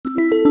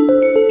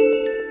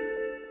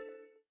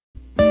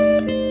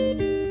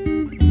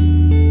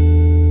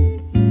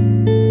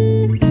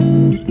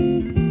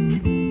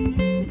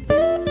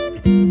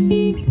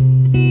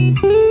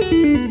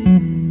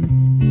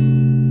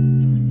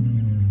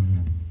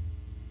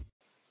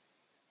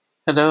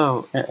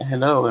Hello,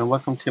 and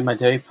welcome to my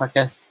daily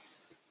podcast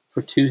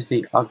for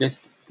Tuesday,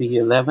 August the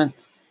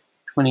 11th,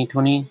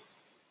 2020.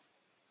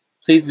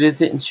 Please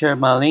visit and share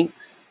my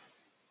links.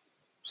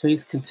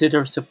 Please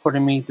consider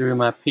supporting me through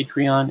my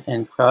Patreon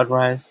and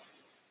CrowdRise.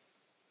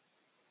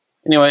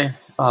 Anyway,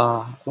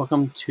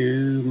 welcome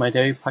to my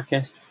daily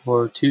podcast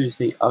for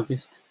Tuesday,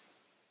 August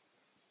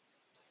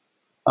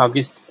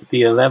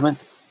the 11th,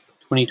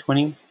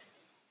 2020.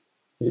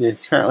 It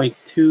is currently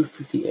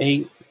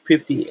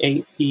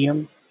 2:58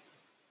 p.m.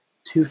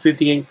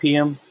 2:58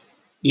 p.m.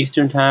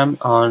 Eastern Time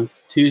on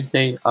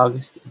Tuesday,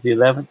 August the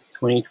 11th,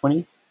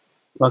 2020.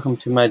 Welcome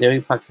to my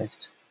daily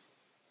podcast.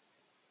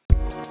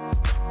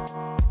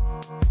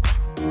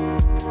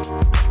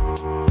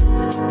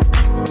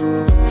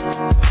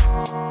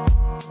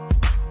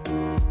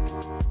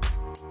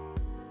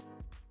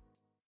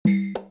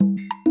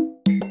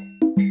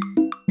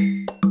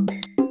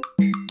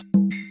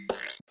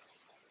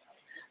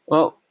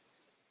 Well,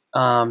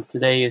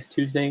 today is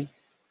Tuesday.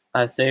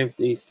 I saved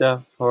the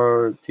stuff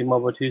for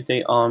T-Mobile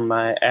Tuesday on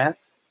my app,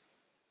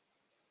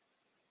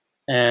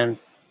 and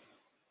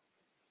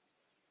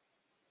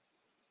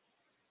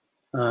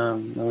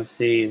let's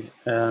see.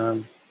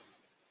 Let's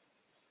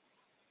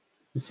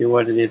see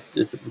what it is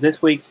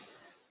this week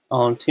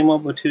on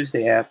T-Mobile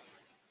Tuesday app.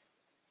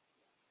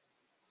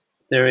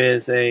 There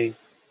is a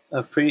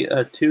free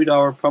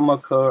 $2 promo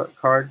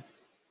card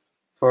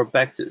for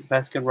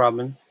Baskin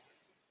Robbins,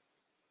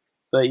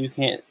 but you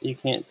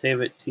can't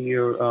save it to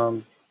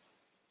your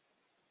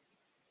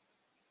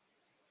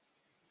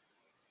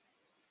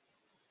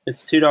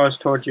It's $2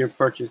 towards your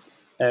purchase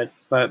at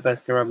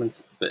Baskin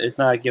Robbins, but it's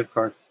not a gift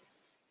card,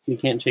 so you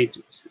can't save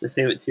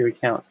it to your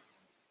account.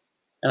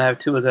 And I have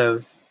two of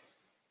those.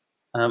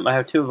 I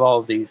have two of all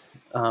of these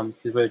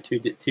because we have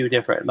two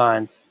different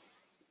lines.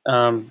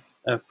 A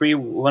free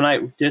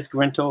one-night disc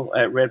rental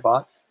at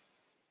Redbox.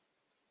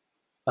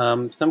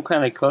 Some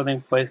kind of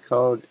clothing place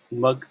called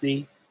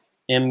Mugsy,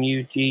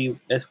 Mugsy.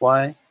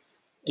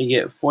 You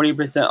get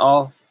 40%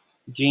 off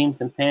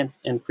jeans and pants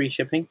and free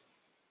shipping.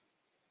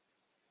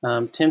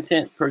 10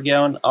 cent per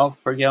gallon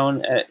off per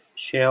gallon at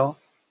Shell.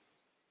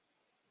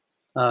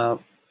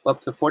 Up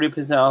to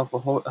 40% off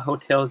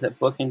hotels at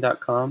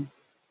Booking.com,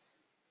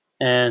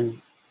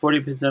 and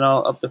 40%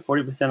 off, up to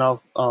 40%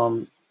 off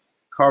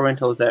car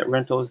rentals at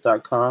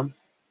Rentals.com.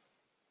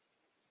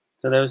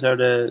 So those are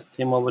the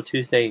T-Mobile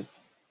Tuesday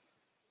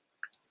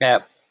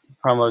app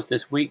promos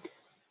this week.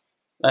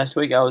 Last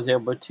week I was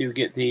able to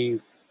get the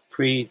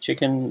free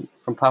chicken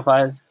from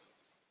Popeyes.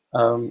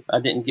 I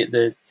didn't get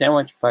the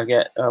sandwich, but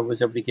I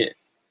was able to get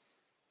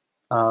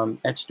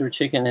extra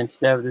chicken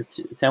instead of the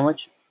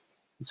sandwich.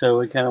 So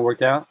it kind of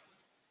worked out.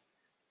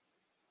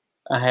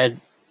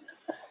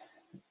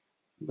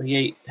 We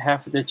ate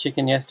half of the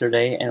chicken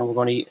yesterday, and we're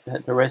going to eat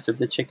the rest of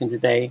the chicken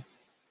today.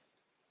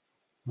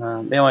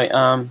 Anyway,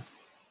 I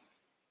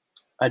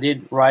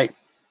did write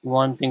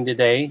one thing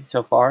today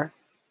so far,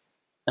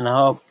 and I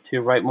hope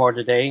to write more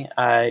today.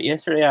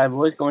 Yesterday I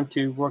was going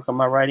to work on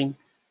my writing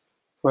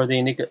for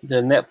the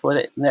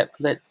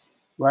Netflix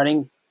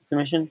writing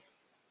submission,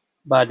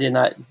 but I did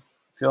not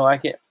feel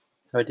like it,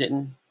 so I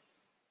didn't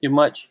do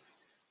much.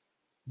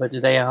 But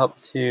today I hope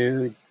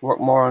to work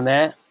more on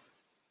that.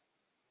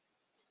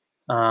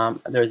 And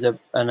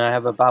I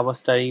have a Bible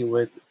study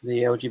with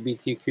the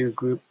LGBTQ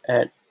group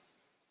at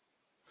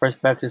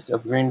First Baptist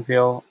of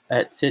Greenville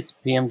at 6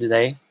 p.m.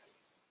 today.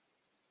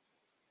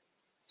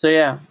 So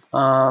yeah,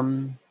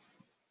 I'm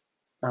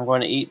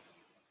going to eat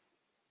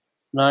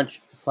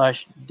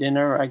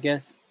lunch/dinner, I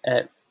guess,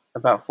 at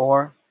about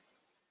 4,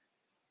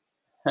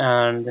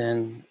 and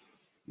then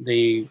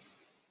the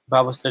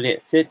Bible study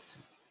at 6,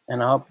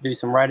 and I hope to do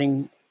some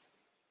writing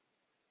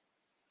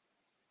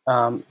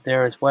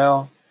there as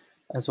well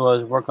as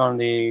work on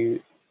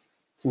the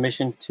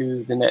submission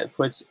to the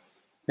Netflix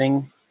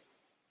thing.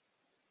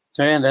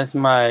 So yeah, that's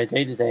my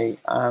day today.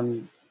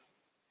 I'm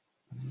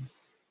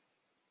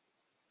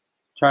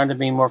trying to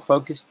be more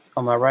focused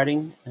on my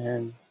writing,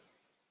 and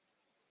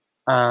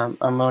I'm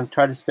going to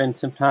try to spend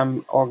some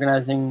time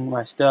organizing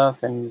my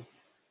stuff and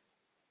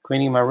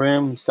cleaning my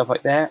room and stuff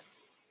like that.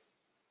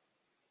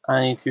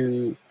 I need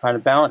to find a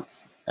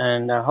balance,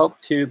 and I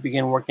hope to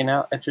begin working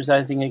out,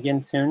 exercising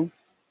again soon,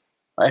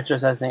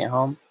 exercising at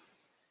home,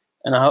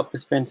 and I hope to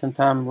spend some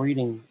time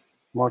reading,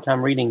 more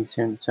time reading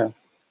soon. So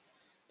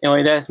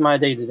anyway, that's my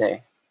day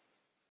today.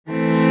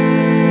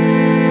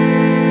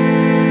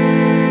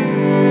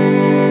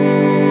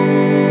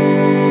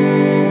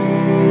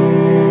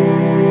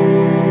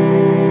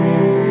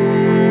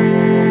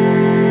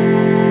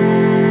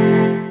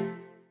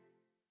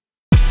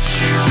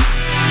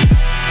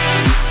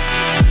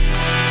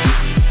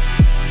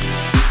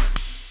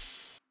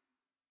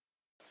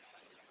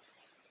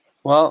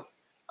 Well,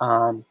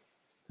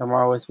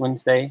 tomorrow is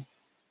Wednesday.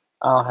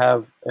 I'll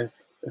have a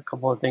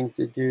couple of things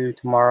to do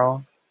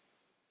tomorrow.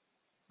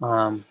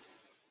 I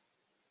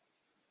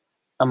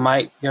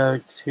might go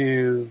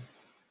to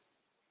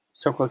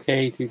Circle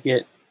K to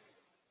get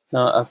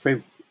a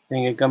free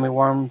thing of gummy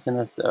worms and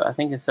I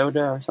think a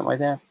soda or something like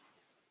that.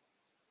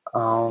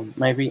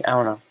 Maybe, I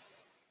don't know.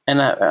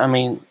 And I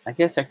mean, I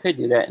guess I could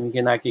do that, and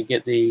again, I could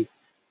get the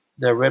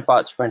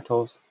Redbox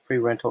rentals, free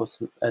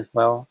rentals as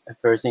well, if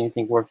there's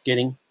anything worth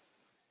getting.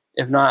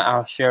 If not,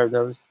 I'll share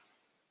those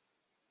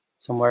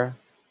somewhere.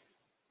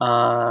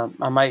 I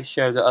might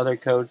share the other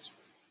codes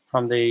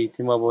from the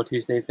T-Mobile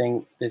Tuesday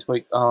thing this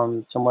week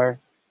somewhere.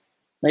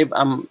 Maybe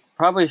I'm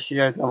probably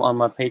share them on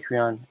my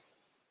Patreon,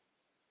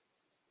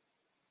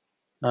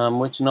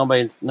 which no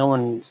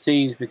one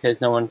sees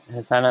because no one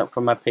has signed up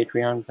for my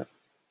Patreon. But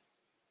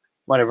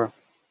whatever,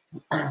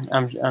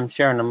 I'm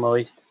sharing them at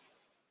least.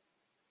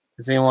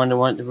 If anyone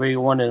really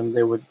wanted them,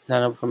 they would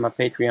sign up for my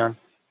Patreon.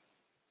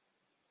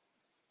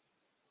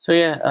 So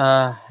yeah,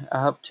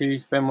 I hope to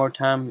spend more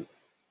time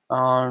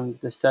on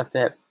the stuff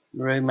that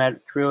really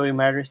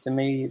matters to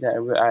me. That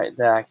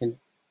I can,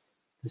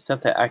 the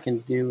stuff that I can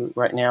do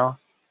right now,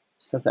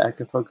 stuff that I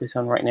can focus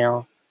on right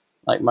now,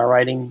 like my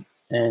writing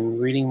and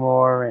reading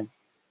more, and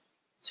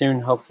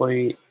soon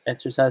hopefully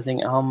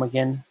exercising at home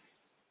again.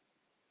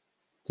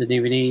 To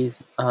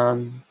DVDs.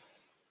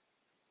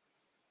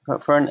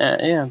 But for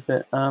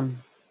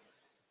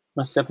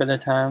one step at a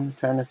time,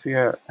 trying to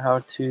figure out how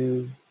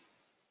to.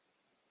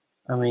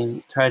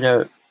 Try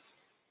to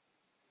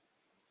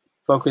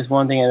focus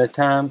one thing at a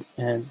time,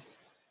 and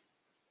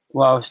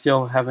while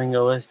still having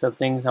a list of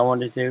things I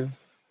want to do,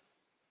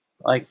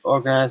 like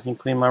organize and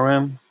clean my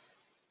room.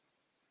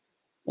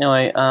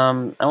 Anyway,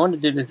 I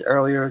wanted to do this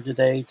earlier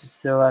today just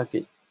so I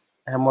could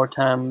have more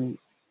time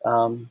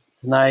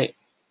tonight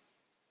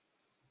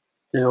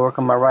to work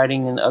on my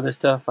writing and other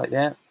stuff like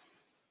that,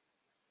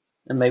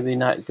 and maybe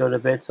not go to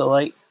bed so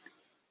late.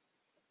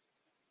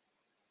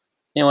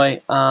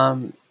 Anyway,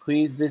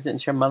 please visit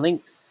and share my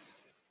links,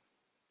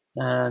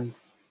 and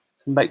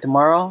come back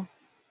tomorrow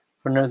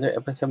for another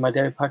episode of my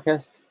daily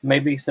podcast.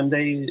 Maybe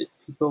someday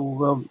people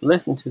will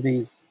listen to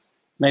these.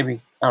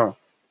 Maybe. I don't know.